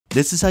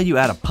This is how you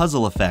add a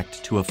puzzle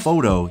effect to a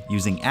photo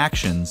using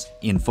actions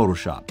in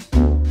Photoshop.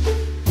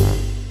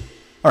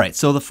 All right,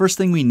 so the first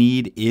thing we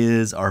need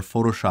is our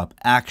Photoshop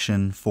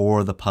action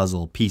for the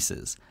puzzle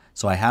pieces.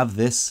 So I have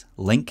this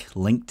link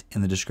linked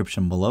in the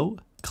description below.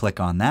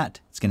 Click on that.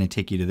 It's going to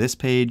take you to this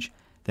page.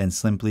 Then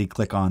simply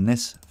click on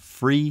this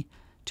free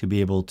to be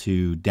able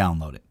to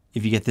download it.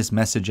 If you get this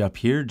message up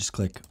here, just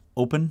click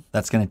open.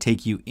 That's going to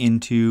take you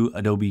into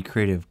Adobe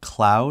Creative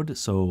Cloud.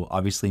 So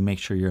obviously make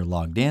sure you're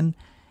logged in.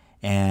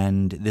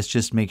 And this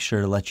just makes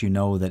sure to let you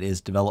know that it is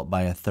developed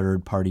by a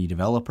third-party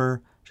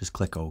developer. Just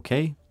click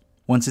OK.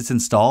 Once it's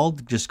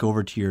installed, just go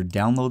over to your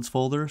downloads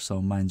folder. So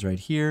mine's right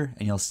here,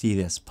 and you'll see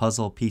this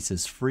puzzle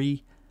pieces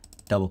free.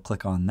 Double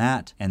click on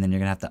that, and then you're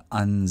gonna have to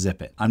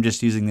unzip it. I'm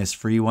just using this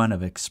free one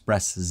of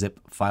Express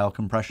Zip file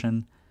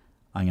compression.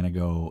 I'm gonna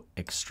go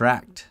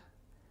extract,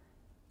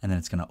 and then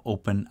it's gonna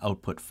open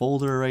output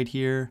folder right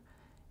here.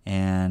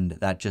 And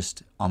that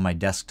just on my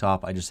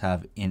desktop, I just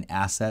have in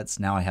assets.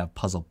 Now I have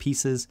puzzle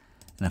pieces.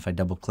 And if I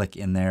double click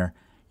in there,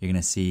 you're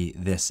gonna see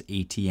this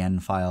ATN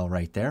file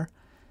right there.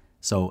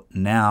 So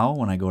now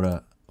when I go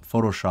to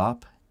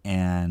Photoshop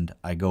and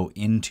I go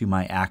into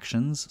my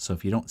actions, so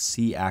if you don't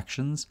see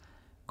actions,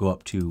 go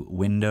up to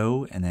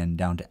window and then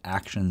down to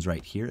actions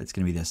right here. It's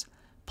going to be this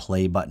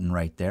play button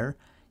right there.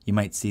 You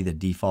might see the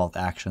default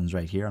actions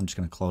right here. I'm just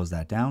going to close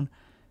that down.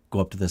 Go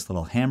up to this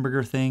little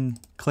hamburger thing,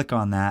 click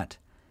on that,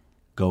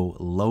 go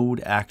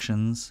load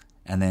actions,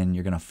 and then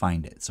you're going to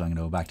find it. So I'm going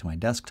to go back to my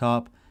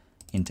desktop,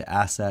 into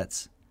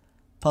assets,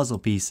 puzzle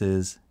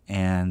pieces,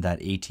 and that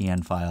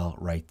ATN file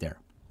right there.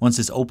 Once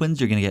this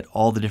opens, you're going to get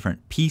all the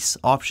different piece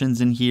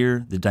options in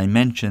here, the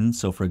dimensions.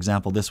 So for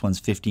example, this one's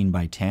 15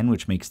 by 10,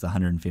 which makes the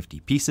 150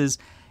 pieces,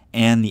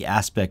 and the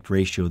aspect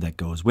ratio that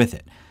goes with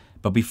it.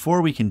 But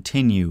before we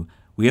continue,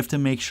 we have to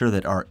make sure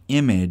that our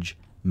image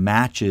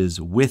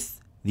matches with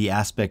the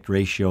aspect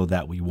ratio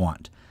that we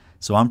want.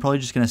 So I'm probably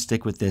just going to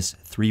stick with this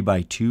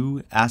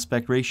 3:2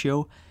 aspect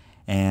ratio,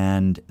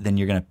 and then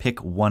you're going to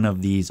pick one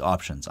of these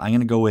options. I'm going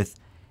to go with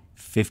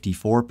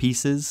 54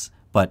 pieces.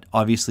 But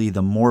obviously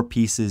the more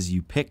pieces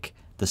you pick,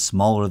 the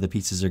smaller the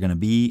pieces are going to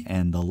be,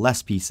 and the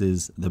less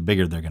pieces, the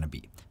bigger they're going to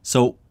be.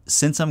 So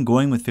since I'm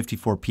going with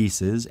 54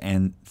 pieces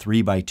and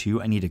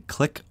 3:2, I need to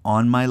click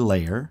on my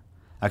layer.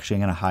 Actually,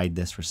 I'm going to hide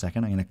this for a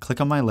second. I'm going to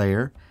click on my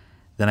layer.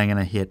 Then I'm going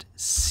to hit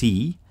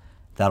C.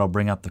 That'll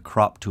bring up the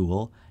crop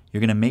tool.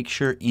 You're going to make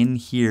sure in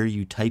here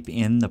you type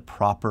in the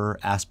proper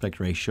aspect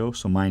ratio.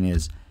 So mine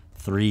is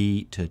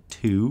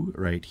 3:2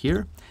 right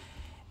here.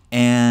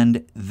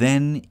 And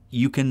then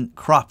you can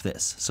crop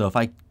this. So if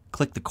I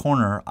click the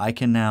corner, I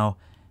can now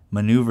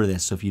maneuver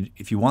this. So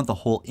if you want the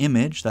whole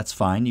image, that's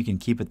fine. You can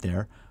keep it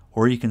there.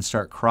 Or you can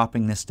start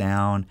cropping this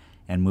down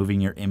and moving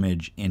your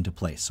image into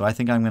place. So I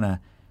think I'm going to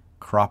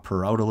crop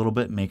her out a little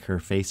bit, make her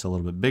face a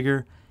little bit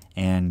bigger,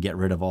 and get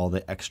rid of all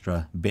the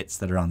extra bits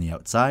that are on the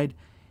outside.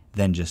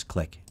 Then just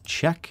click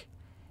check.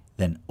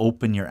 Then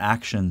open your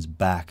actions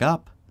back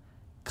up.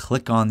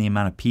 Click on the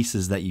amount of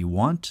pieces that you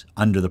want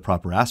under the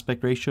proper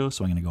aspect ratio.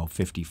 So I'm going to go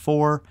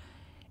 54,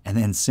 and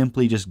then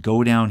simply just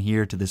go down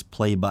here to this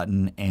play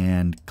button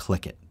and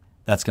click it.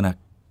 That's going to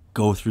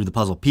go through the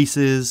puzzle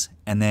pieces,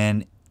 and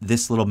then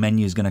this little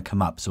menu is going to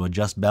come up. So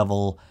adjust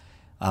bevel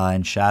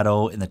and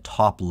shadow in the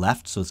top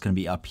left. So it's going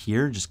to be up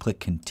here. Just click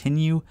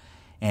continue,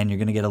 and you're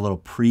going to get a little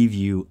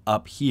preview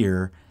up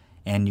here,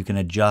 and you can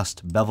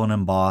adjust bevel and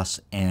emboss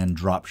and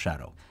drop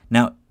shadow.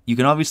 Now, you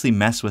can obviously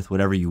mess with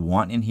whatever you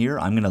want in here.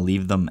 I'm going to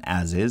leave them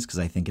as is because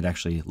I think it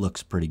actually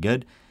looks pretty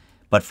good.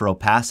 But for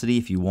opacity,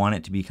 if you want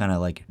it to be kind of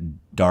like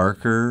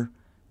darker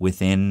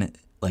within,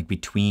 like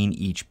between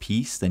each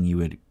piece, then you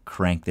would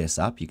crank this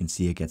up. You can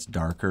see it gets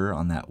darker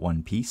on that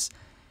one piece.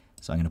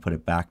 So I'm going to put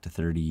it back to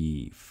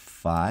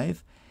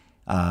 35.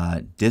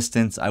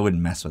 Distance, I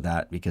wouldn't mess with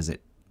that because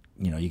it,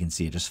 you can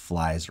see it just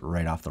flies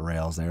right off the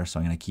rails there. So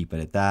I'm going to keep it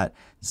at that.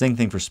 Same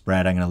thing for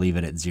spread. I'm going to leave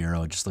it at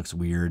 0. It just looks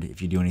weird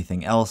if you do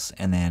anything else.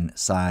 And then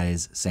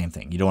size, same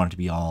thing. You don't want it to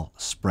be all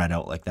spread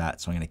out like that.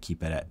 So I'm going to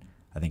keep it at,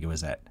 I think it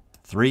was at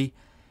 3.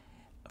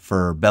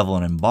 For bevel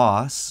and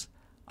emboss,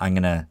 I'm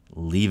going to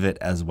leave it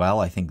as well.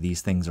 I think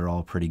these things are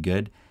all pretty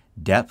good.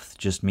 Depth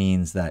just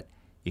means that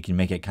you can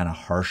make it kind of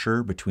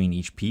harsher between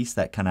each piece.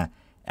 That kind of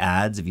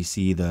adds, if you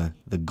see the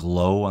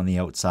glow on the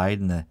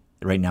outside and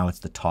right now it's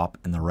the top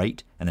and the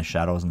right, and the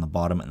shadows on the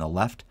bottom and the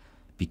left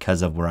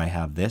because of where I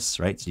have this,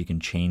 right? So you can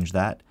change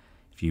that.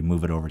 If you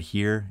move it over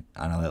here,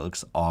 I know that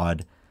looks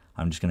odd.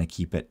 I'm just going to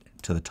keep it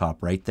to the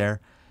top right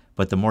there.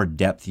 But the more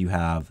depth you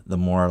have, the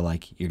more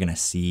like you're going to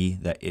see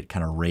that it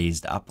kind of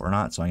raised up or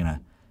not. So I'm going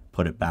to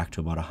put it back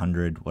to about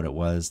 100, what it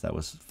was. That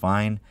was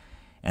fine.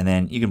 And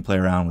then you can play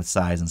around with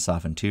size and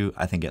soften too.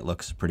 I think it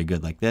looks pretty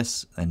good like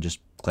this. And just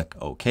click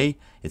OK.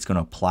 It's going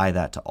to apply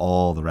that to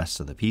all the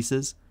rest of the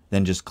pieces.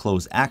 Then just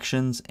close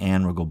actions,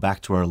 and we'll go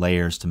back to our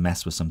layers to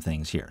mess with some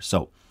things here.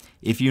 So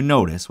if you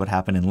notice what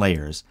happened in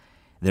layers,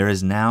 there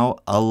is now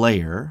a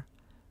layer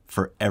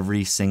for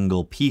every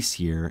single piece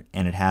here,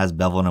 and it has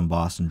bevel and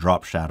emboss and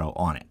drop shadow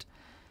on it.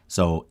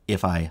 So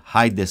if I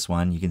hide this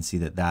one, you can see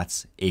that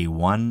that's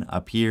A1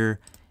 up here,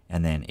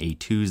 and then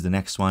A2 is the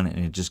next one,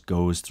 and it just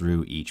goes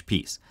through each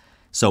piece.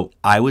 So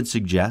I would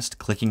suggest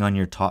clicking on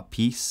your top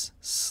piece,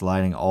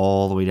 sliding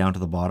all the way down to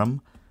the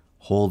bottom,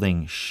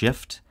 holding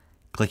Shift,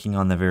 clicking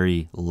on the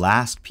very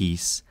last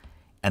piece,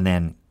 and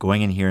then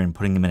going in here and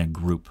putting them in a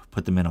group,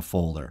 put them in a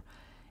folder.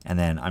 And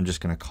then I'm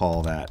just going to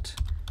call that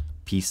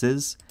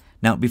pieces.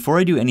 Now, before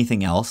I do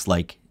anything else,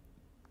 like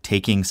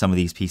taking some of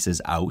these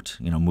pieces out,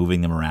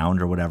 moving them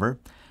around or whatever,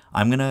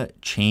 I'm going to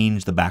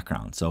change the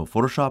background. So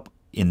Photoshop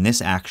in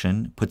this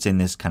action puts in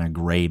this kind of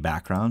gray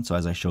background. So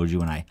as I showed you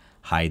when I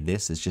hide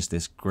this, it's just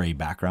this gray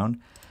background.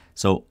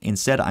 So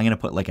instead, I'm going to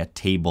put like a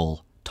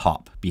table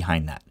top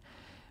behind that.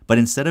 But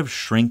instead of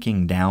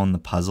shrinking down the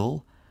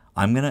puzzle,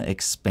 I'm going to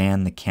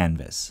expand the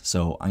canvas.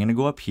 So I'm going to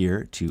go up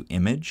here to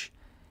Image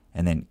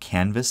and then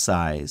Canvas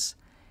Size.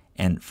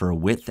 And for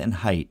width and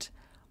height,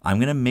 I'm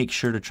going to make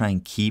sure to try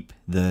and keep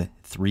the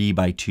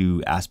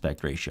 3:2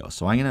 aspect ratio.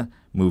 So I'm going to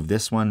move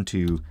this one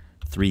to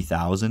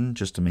 3000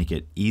 just to make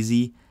it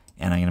easy.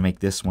 And I'm going to make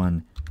this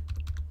one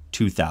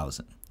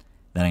 2000.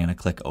 Then I'm going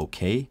to click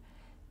OK.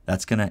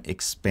 That's going to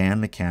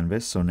expand the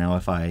canvas. So now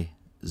if I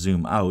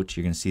zoom out,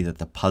 you're going to see that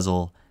the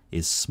puzzle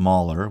is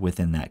smaller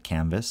within that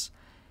canvas.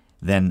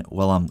 Then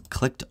while I'm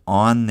clicked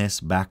on this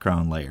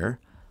background layer,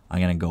 I'm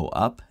going to go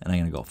up and I'm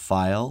going to go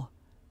File,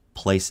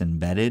 Place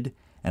Embedded,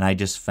 and I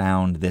just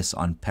found this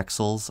on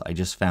Pexels. I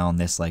just found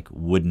this like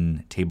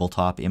wooden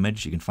tabletop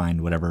image. You can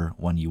find whatever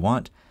one you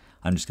want.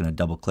 I'm just going to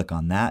double click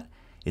on that.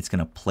 It's going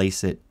to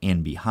place it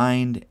in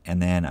behind,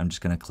 and then I'm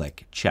just going to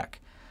click Check.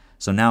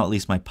 So now at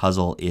least my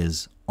puzzle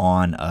is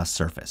on a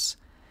surface.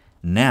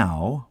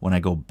 Now, when I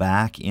go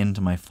back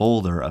into my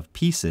folder of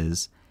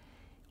pieces,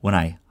 when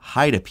I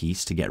hide a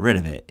piece to get rid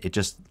of it, it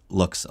just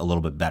looks a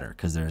little bit better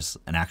because there's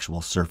an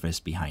actual surface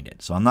behind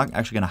it. So I'm not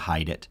actually going to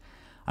hide it.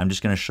 I'm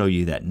just going to show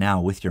you that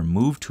now with your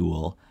Move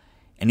tool,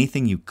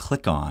 anything you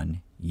click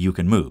on, you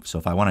can move. So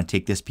if I want to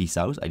take this piece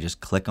out, I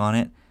just click on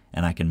it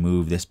and I can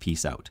move this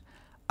piece out.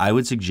 I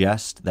would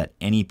suggest that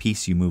any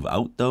piece you move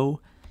out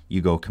though,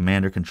 you go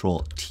Command or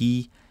Control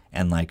T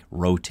and like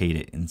rotate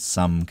it in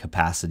some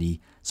capacity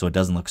so it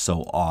doesn't look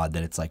so odd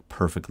that it's like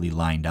perfectly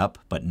lined up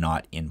but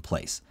not in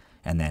place,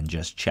 and then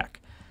just check.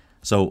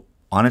 So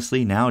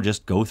honestly, now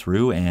just go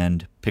through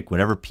and pick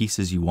whatever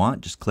pieces you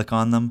want, just click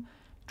on them,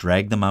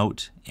 drag them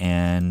out,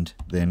 and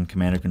then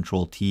Command or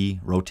Control T,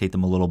 rotate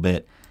them a little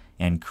bit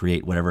and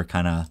create whatever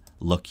kind of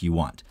look you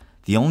want.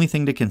 The only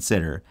thing to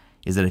consider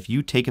is that if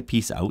you take a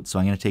piece out, so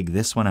I'm going to take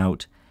this one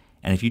out,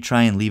 and if you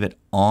try and leave it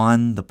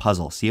on the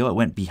puzzle, see how it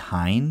went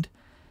behind?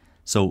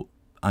 So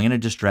I'm going to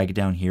just drag it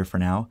down here for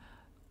now.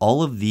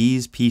 All of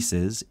these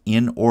pieces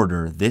in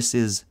order, this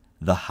is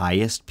the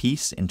highest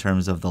piece in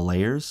terms of the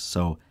layers.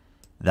 So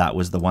that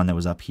was the one that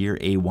was up here,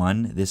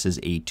 A1. This is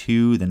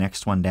A2, the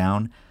next one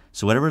down.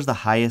 So whatever's the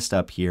highest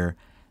up here,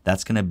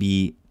 that's going to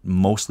be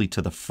mostly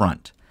to the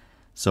front.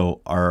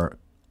 So our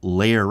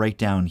layer right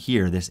down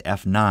here, this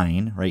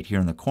F9 right here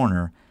in the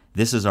corner,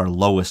 this is our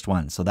lowest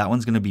one. So that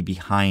one's going to be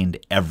behind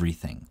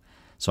everything.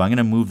 So I'm going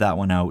to move that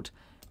one out.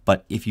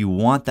 But if you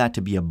want that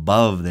to be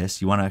above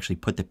this, you want to actually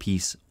put the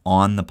piece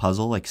on the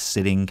puzzle, like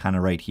sitting kind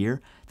of right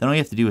here, then all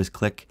you have to do is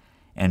click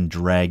and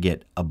drag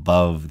it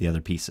above the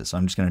other pieces. So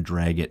I'm just going to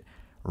drag it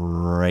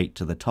right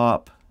to the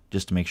top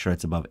just to make sure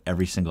it's above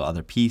every single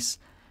other piece.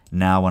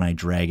 Now when I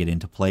drag it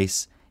into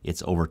place,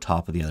 it's over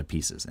top of the other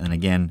pieces. And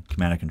again,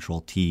 Command or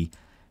Control T,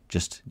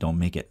 just don't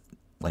make it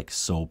like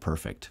so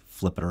perfect.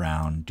 Flip it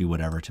around, do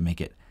whatever to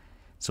make it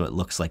so it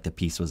looks like the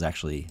piece was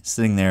actually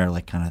sitting there,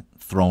 like kind of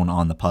thrown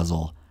on the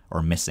puzzle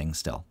or missing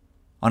still.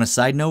 On a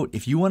side note,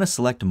 if you want to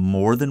select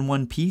more than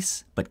one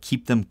piece but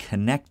keep them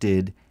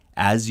connected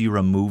as you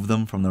remove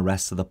them from the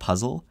rest of the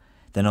puzzle,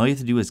 then all you have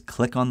to do is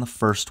click on the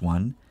first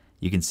one.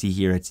 You can see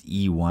here it's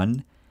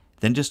E1.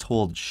 Then just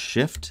hold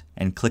Shift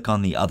and click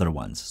on the other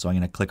ones. So I'm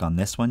going to click on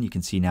this one. You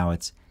can see now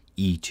it's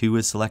E2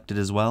 is selected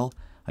as well.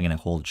 I'm going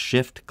to hold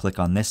Shift, click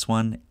on this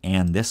one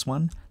and this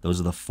one. Those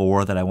are the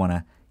four that I want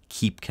to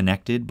keep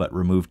connected but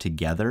remove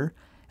together.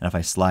 And if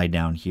I slide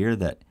down here,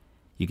 that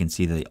you can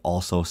see that they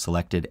also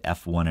selected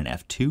F1 and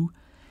F2.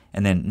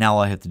 And then now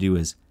all I have to do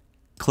is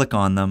click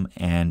on them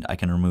and I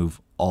can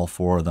remove all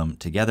four of them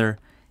together.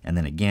 And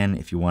then again,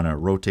 if you want to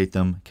rotate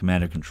them,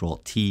 Command or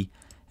Control T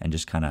and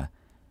just kind of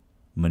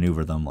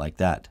maneuver them like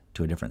that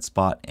to a different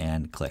spot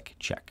and click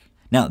Check.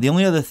 Now, the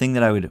only other thing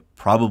that I would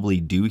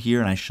probably do here,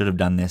 and I should have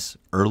done this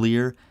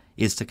earlier,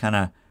 is to kind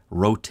of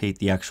rotate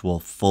the actual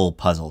full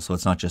puzzle so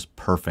it's not just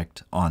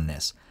perfect on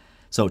this.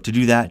 So to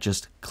do that,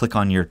 just click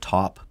on your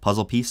top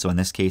puzzle piece. So in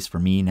this case for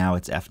me now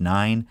it's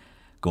F9.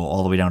 Go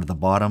all the way down to the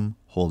bottom,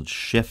 hold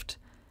Shift,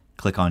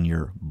 click on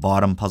your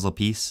bottom puzzle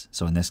piece.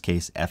 So in this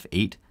case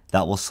F8.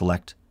 That will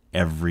select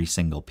every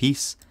single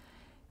piece.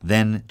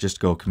 Then just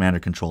go Command or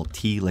Control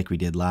T like we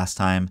did last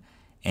time,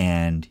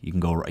 and you can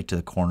go right to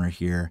the corner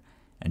here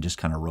and just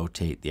kind of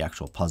rotate the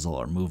actual puzzle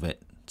or move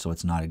it so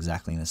it's not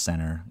exactly in the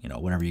center. You know,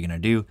 whatever you're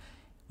going to do.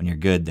 When you're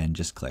good, then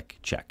just click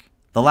Check.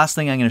 The last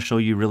thing I'm going to show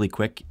you really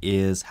quick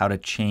is how to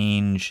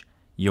change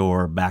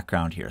your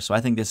background here. So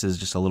I think this is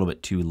just a little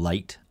bit too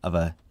light of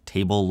a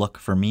table look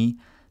for me.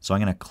 So I'm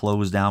going to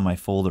close down my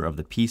folder of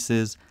the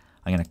pieces.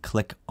 I'm going to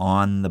click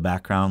on the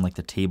background, like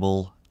the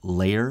table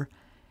layer.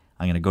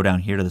 I'm going to go down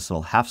here to this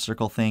little half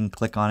circle thing,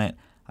 click on it.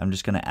 I'm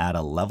just going to add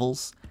a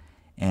levels.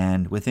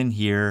 And within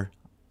here,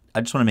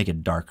 I just want to make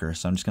it darker.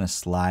 So I'm just going to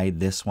slide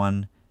this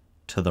one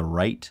to the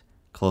right,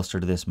 closer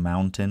to this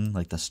mountain,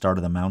 like the start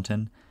of the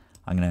mountain.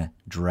 I'm going to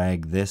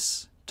drag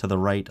this to the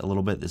right a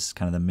little bit. This is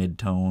kind of the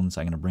mid-tones.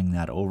 I'm going to bring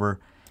that over.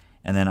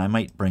 And then I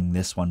might bring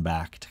this one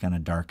back to kind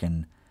of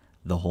darken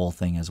the whole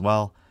thing as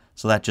well.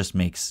 So that just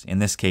makes, in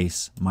this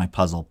case, my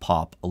puzzle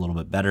pop a little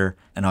bit better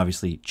and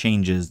obviously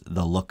changes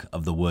the look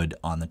of the wood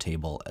on the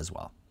table as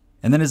well.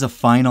 And then as a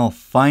final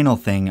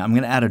thing, I'm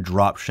going to add a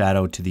drop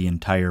shadow to the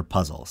entire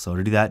puzzle. So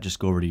to do that, just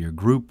go over to your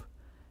group,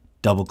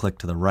 double click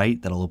to the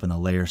right. That'll open the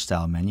layer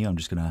style menu. I'm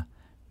just going to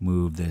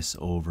move this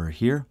over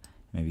here,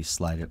 maybe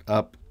slide it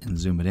up and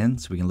zoom it in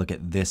so we can look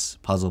at this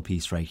puzzle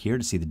piece right here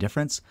to see the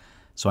difference.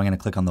 So I'm going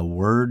to click on the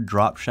word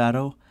drop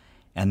shadow,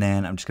 and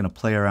then I'm just going to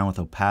play around with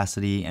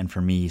opacity and,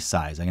 for me,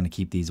 size. I'm going to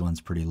keep these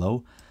ones pretty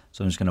low.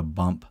 So I'm just going to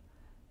bump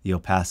the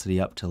opacity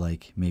up to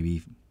like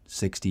maybe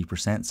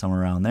 60%,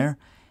 somewhere around there,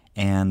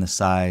 and the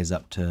size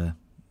up to,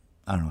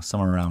 I don't know,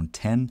 somewhere around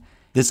 10.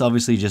 This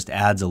obviously just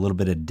adds a little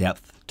bit of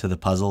depth to the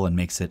puzzle and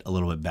makes it a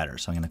little bit better.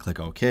 So I'm going to click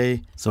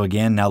OK. So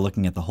again, now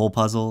looking at the whole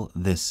puzzle,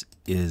 this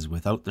is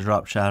without the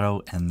drop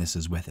shadow and this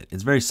is with it.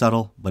 It's very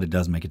subtle, but it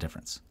does make a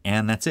difference.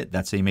 And that's it.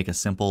 That's how you make a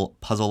simple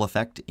puzzle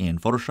effect in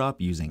Photoshop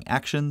using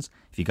actions.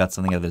 If you got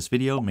something out of this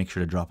video, make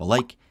sure to drop a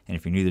like. And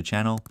if you're new to the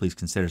channel, please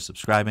consider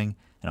subscribing,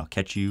 and I'll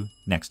catch you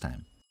next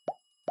time.